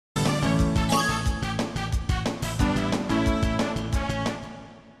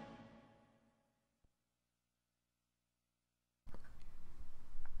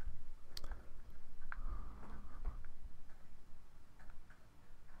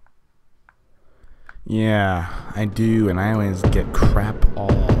Yeah, I do, and I always get crap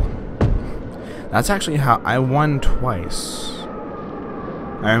all. That's actually how I won twice.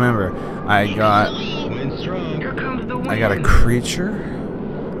 I remember I got a creature,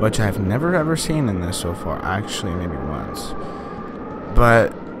 which I've never ever seen in this so far. Actually, maybe once.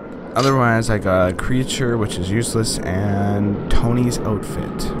 But otherwise, I got a creature, which is useless, and Tony's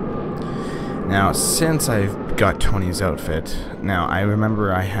outfit. Now, since I've got Tony's outfit, now I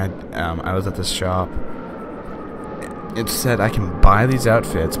remember I was at the shop. It said I can buy these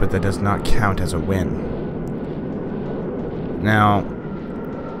outfits, but that does not count as a win. Now,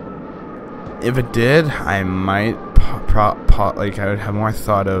 if it did, I might I would have more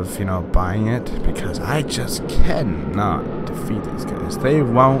thought of, buying it, because I just cannot defeat these guys. They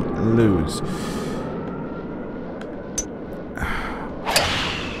won't lose.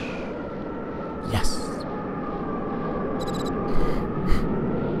 Yes.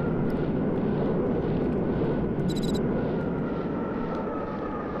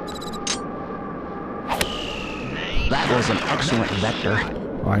 That was an excellent vector.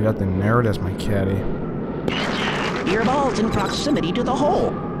 Oh, I got the Nerd as my caddy. Your ball's in proximity to the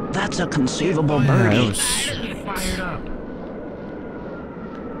hole. That's a conceivable birdie. Yeah, fired up.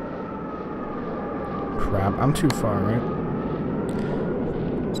 Crap, I'm too far, right?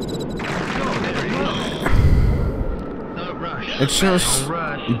 It shows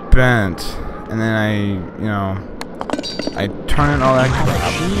bent, and then I turn in all that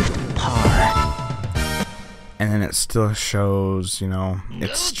crap, and then it still shows,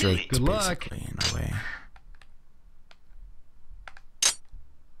 it's straight, basically, in a way.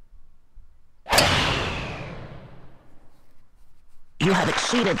 You have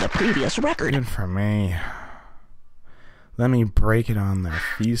exceeded the previous record. Good for me. Let me break it on their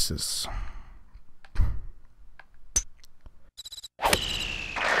thesis.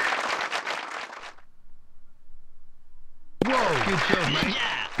 Whoa, good job, mate.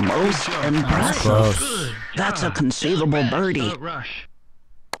 Most impressive. Close. That's a conceivable birdie.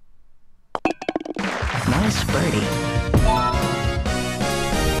 Nice birdie.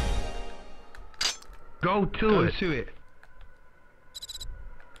 Go to it.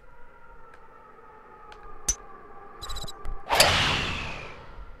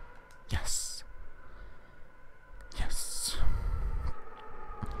 Yes. Yes.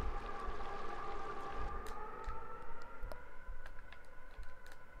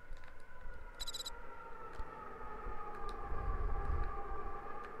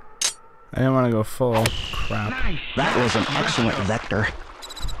 I didn't want to go full. Crap. That was an excellent vector.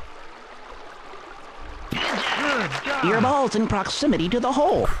 Your ball's in proximity to the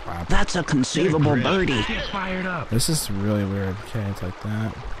hole. Crap. That's a conceivable birdie. This is really weird. Okay, it's like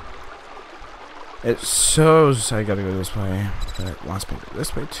that. It shows I gotta go this way, but it wants me to go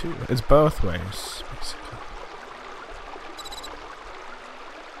this way too. It's both ways, basically.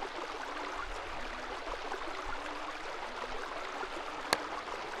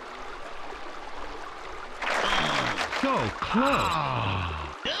 So close.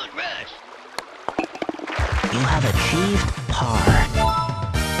 Don't rush. You have achieved par.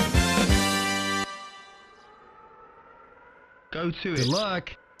 Go to it. Good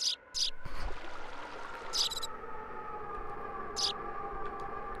luck.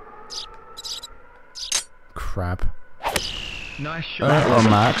 Crap. Nice shot. That was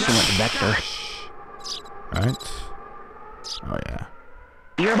an Max. excellent vector. Right? Oh yeah.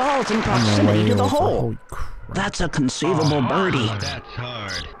 Your ball's in proximity to the hole. Holy crap. That's a conceivable birdie. That's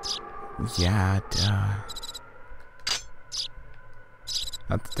hard. Yeah, duh.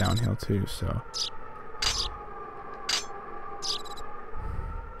 That's downhill too, so.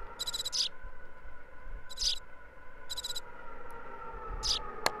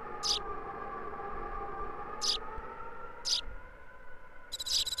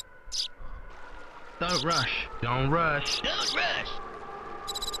 Don't rush. Don't rush. Don't rush.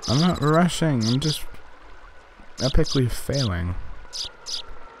 I'm not rushing, I'm just epically failing.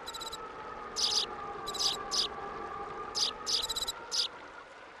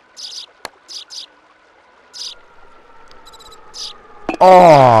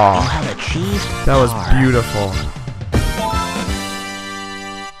 Oh, You have achieved that was par. beautiful.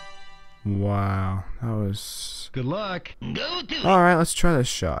 Wow, that was... Good luck. Go to it. Alright, let's try this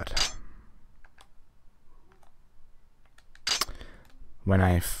shot. When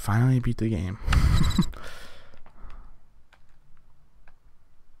I finally beat the game.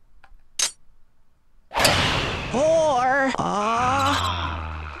 Four.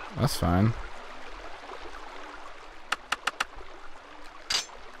 That's fine.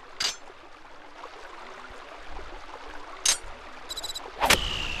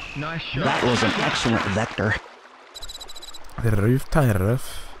 Nice shot. That was an excellent vector. Roof to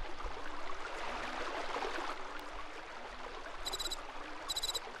roof.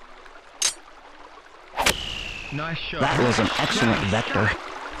 Nice shot. That was an excellent vector.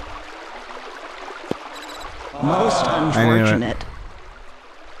 Most unfortunate.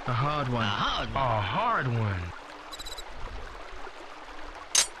 A hard one. A hard one.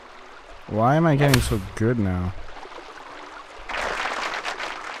 Why am I getting so good now?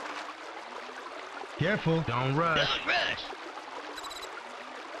 Careful. Don't rush.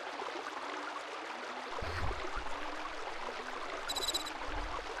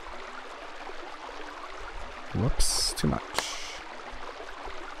 Whoops, too much.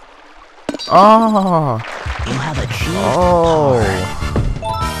 Oh! You have achieved Oh!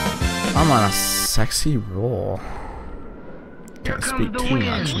 par. I'm on a sexy roll. Here Can't comes speak the too wind.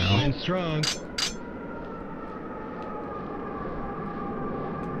 much now. Going strong.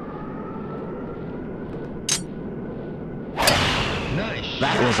 Nice.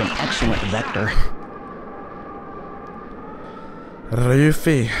 That was an excellent vector.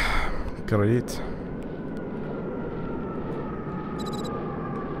 Rufi. Great.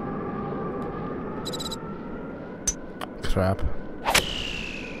 Crap.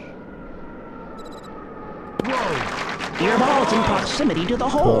 Whoa. Your ball's in proximity to the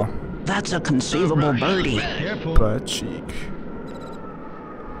hole. Cool. That's a conceivable birdie. Careful. Butt cheek.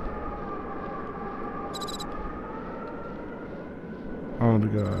 Oh my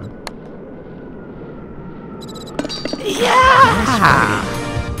god. Yeah!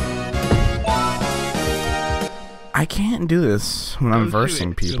 I can't do this when I'm Go to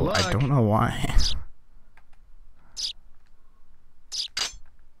versing it. Good people. I luck. don't know why.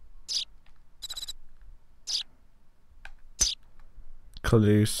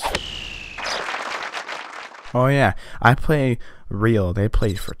 Caduce. Oh yeah, I play real. They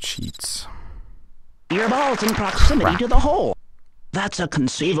play for cheats. Your ball's in proximity Crap. to the hole. That's a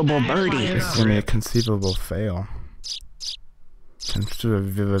conceivable birdie. This is gonna be a conceivable fail.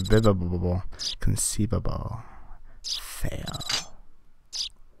 Conceivable fail.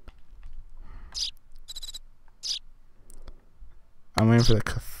 I'm waiting for the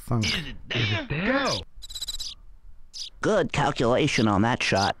thunk. Is it there? Go. Good calculation on that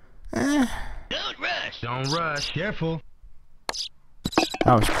shot. Don't rush. Don't rush. Careful.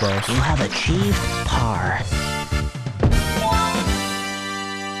 That was close. You have achieved par.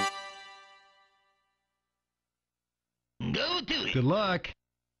 Go to it. Good luck.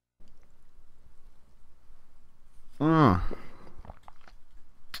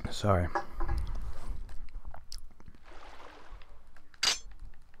 Sorry.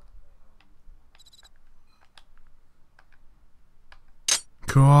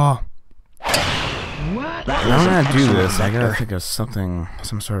 Cool. What? That If was I'm an gonna do excellent this, I gotta vector. think of something,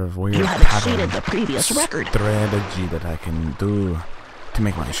 some sort of weird You have pattern, exceeded the previous record. strategy that I can do to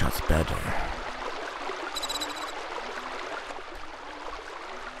make my shots better.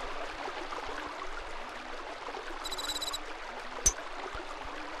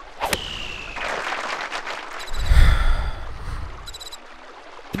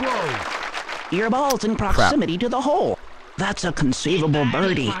 Whoa. Your ball's in proximity to the hole. That's a conceivable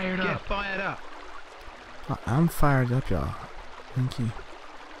birdie. Fired up. Get fired up. I'm fired up, y'all. Thank you.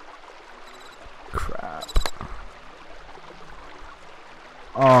 Crap.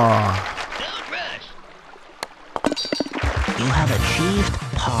 Oh. Don't rush. You have achieved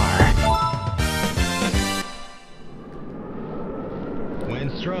par.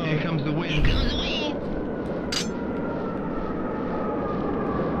 Wind strong. Here comes the wind. Here comes the wind.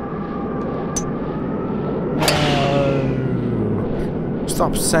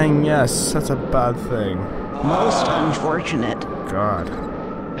 Stop saying yes. That's a bad thing. Most unfortunate. God.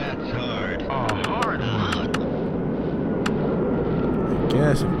 That's hard. A hard one. I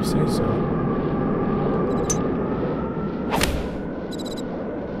guess if you say so.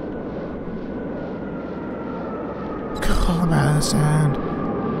 Come out of the sand.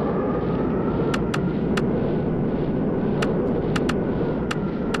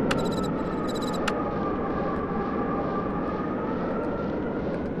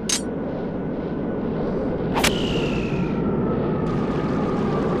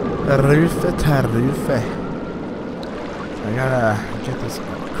 Rufe to rufe. I gotta get this. Oh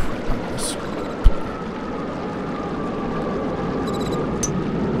crap, on this.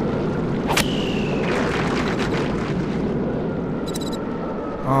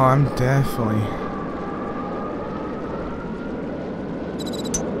 Oh, I'm definitely.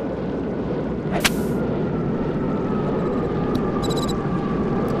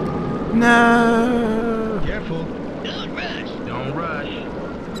 No. Careful. Don't rush. Don't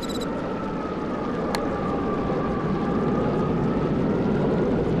rush.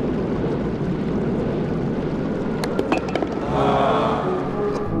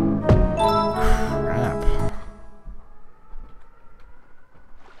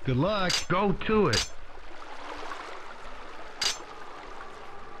 Good luck. Go to it.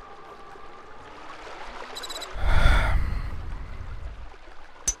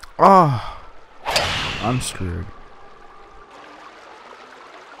 Oh, I'm screwed.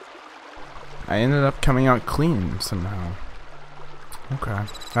 I ended up coming out clean somehow. Okay,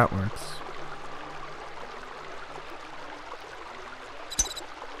 that works.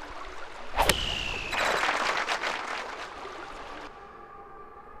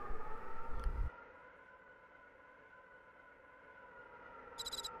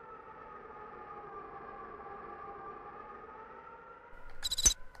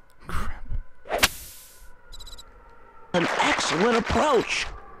 An excellent approach.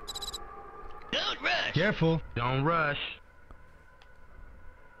 Don't rush. Careful. Don't rush.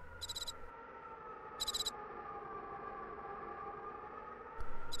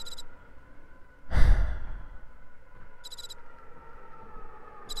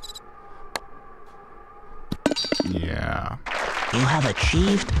 Yeah. You have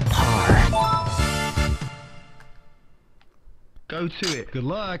achieved par. Go to it. Good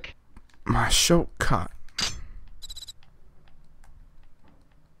luck. My shortcut.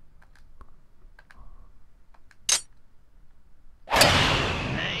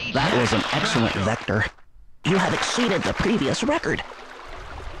 That was an excellent vector. You have exceeded the previous record.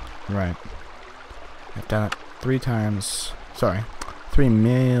 Right. I've done it 3 times. Sorry, 3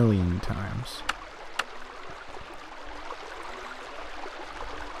 million times.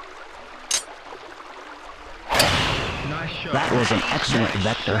 Nice shot. That was an excellent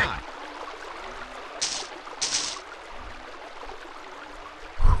vector.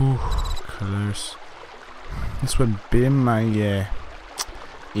 Whew, close. This would be my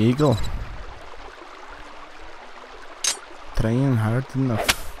eagle. Trying hard enough.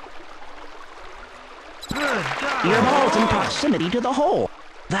 Good job. Your ball's in proximity to the hole.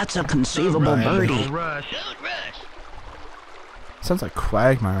 That's a conceivable Right. birdie. Don't rush. Don't rush. Sounds like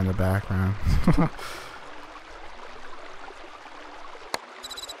Quagmire in the background.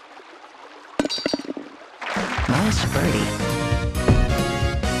 Nice birdie.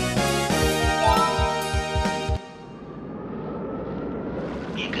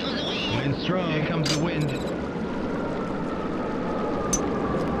 Wind strong. Here comes the wind.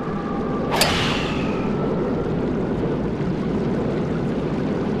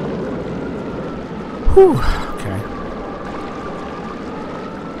 Whew. Okay.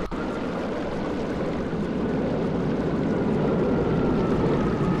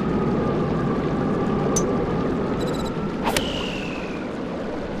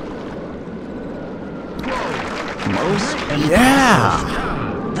 Most Yeah.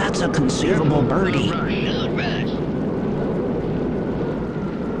 That's a conceivable birdie. Don't rush.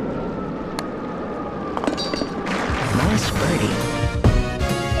 Nice birdie.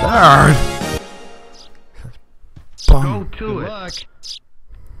 Darn. Go Bum. to Good it. luck.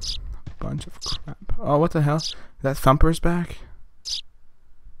 Bunch of crap. Oh, what the hell? That Thumper's back?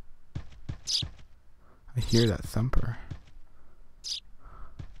 I hear that Thumper.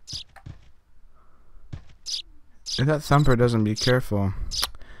 If that Thumper doesn't be careful,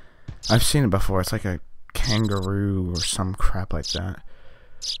 I've seen it before. It's like a kangaroo or some crap like that.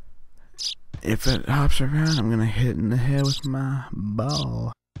 If it hops around, I'm gonna hit it in the head with my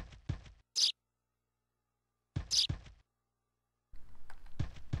ball.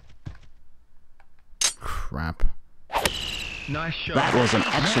 Crap. Nice shot. That was an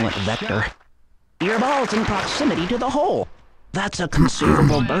excellent Nice vector. shot. Your ball's in proximity to the hole. That's a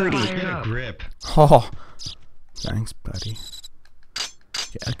conceivable birdie. Get a grip. Oh, thanks, buddy.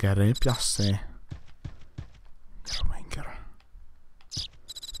 Get a grip, jag säger. You're a wanker.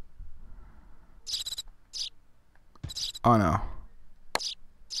 Oh no.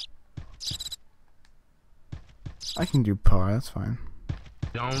 I can do par, that's fine.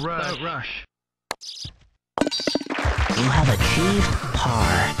 Don't rush. Don't rush. You have achieved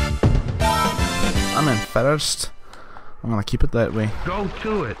par. I'm in first. I'm gonna keep it that way. Go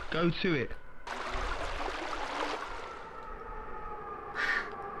to it. Go to it.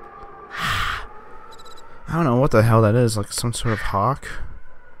 I don't know what the hell that is, like some sort of hawk.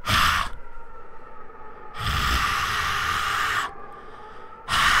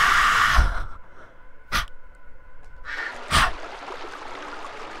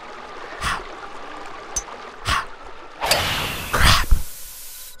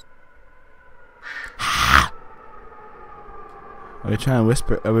 Are we trying to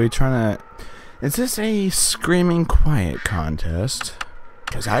whisper? Are we trying to... Is this a screaming quiet contest?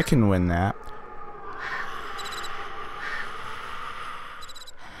 Because I can win that.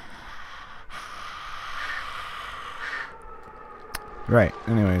 Right,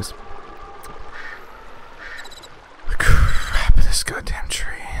 anyways. Crap, this goddamn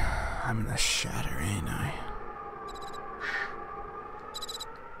tree. I'm gonna shatter, ain't I?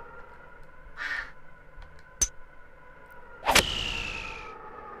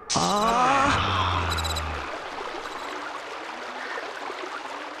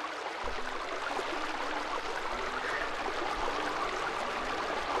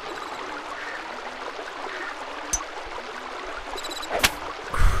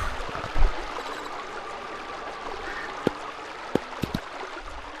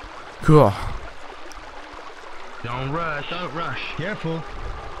 Cool. Don't rush. Don't rush. Careful.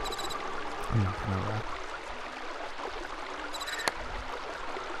 I'm not gonna rock.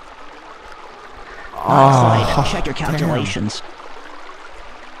 Right, check your calculations.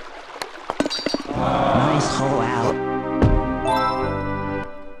 Nice hole out.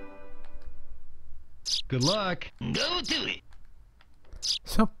 Good luck. Go to it.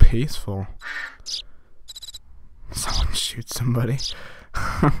 So peaceful. Someone shoots somebody.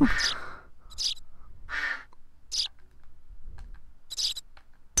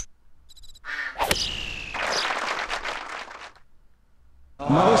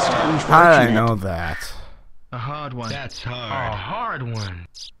 Most How did unfortunate. I know that? A hard one. That's A hard. hard one.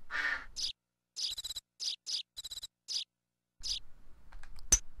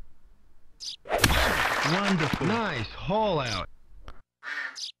 Wonderful. Nice. Hole out.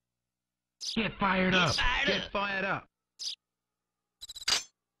 Get fired up. Get fired up.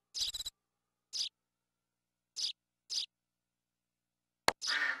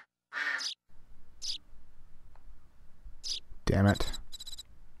 Damn it.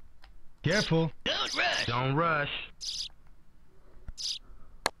 Careful. Don't rush. Don't rush.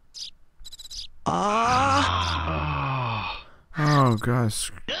 Ah, Oh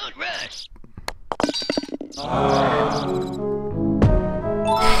gosh. Don't rush.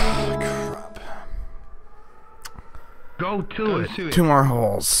 Crap. Go to Go it. to it. 2 more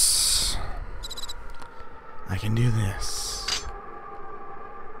holes. I can do this.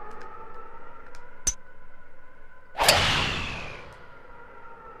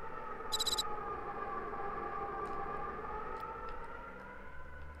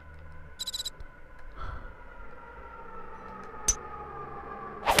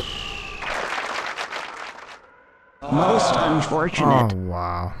 most unfortunate. Oh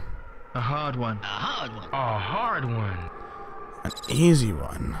wow. A hard one. A hard one. A hard one. An easy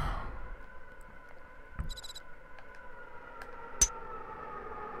one.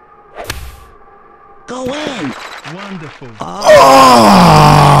 Go in. Wonderful. Oh!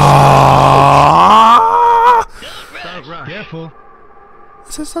 Don't rush. Careful.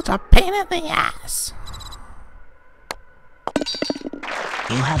 This is such a pain in the ass.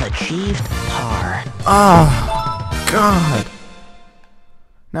 You have achieved par. Oh, God.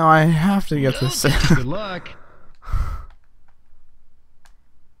 Now I have to get this in. Good luck.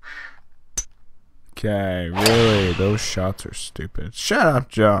 Okay, really, those shots are stupid. Shut up,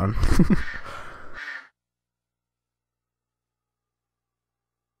 John.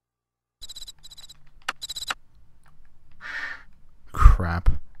 Crap.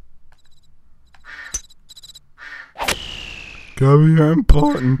 Cover your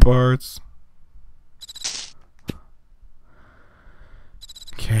important parts.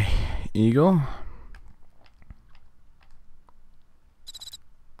 Okay, eagle.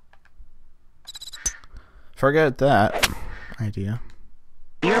 Forget that idea.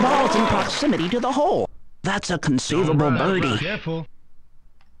 Your ball's in proximity to the hole. That's a conceivable Don't rush. birdie. Careful.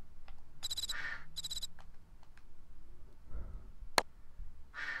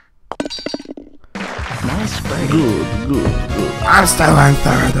 Nice birdie. Good. I'm still in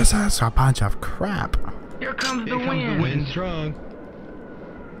third. This is a bunch of crap. Here comes Here the comes wind. the wind strong.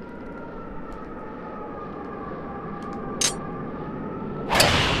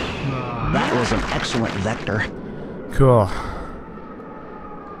 That was an excellent vector. Cool.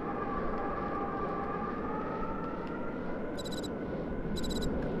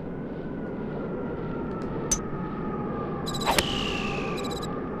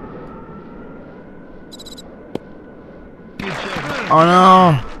 Good job. Oh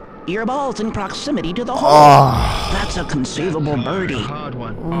no. Your ball's in proximity to the hole. Oh. That's a conceivable A birdie. hard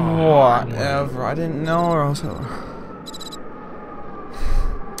one. Whatever. I didn't know, or else.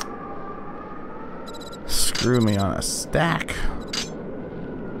 Screw me on a stack.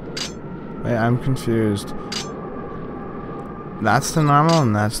 Wait, I'm confused. That's the normal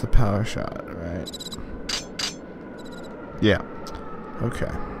and that's the power shot, right? Yeah.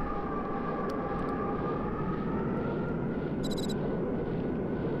 Okay.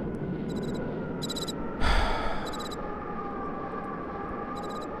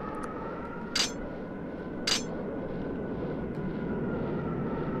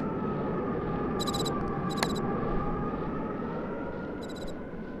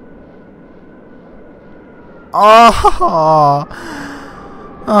 Oh.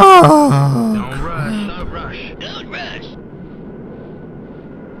 Oh. Don't rush. Don't rush. Don't rush.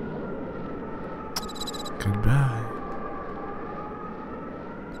 Goodbye.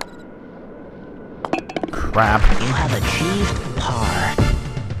 Crap. You have achieved par.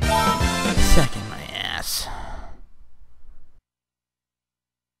 Second my ass.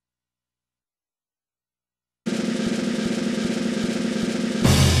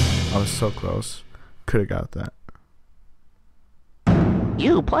 I was so close. Could have got that.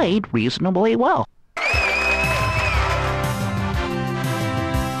 You played reasonably well.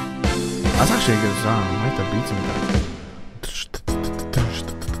 That's actually a good song. I like the beats in it.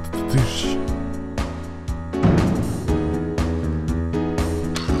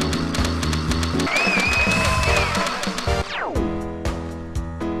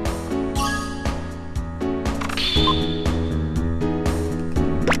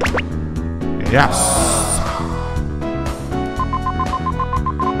 Yes.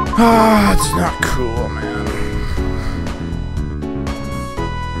 Ah, it's not cool, man.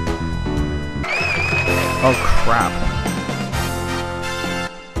 Oh crap.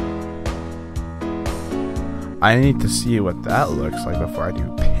 I need to see what that looks like before I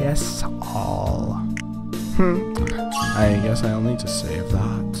do piss all. I guess I'll need to save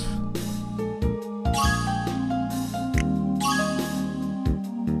that.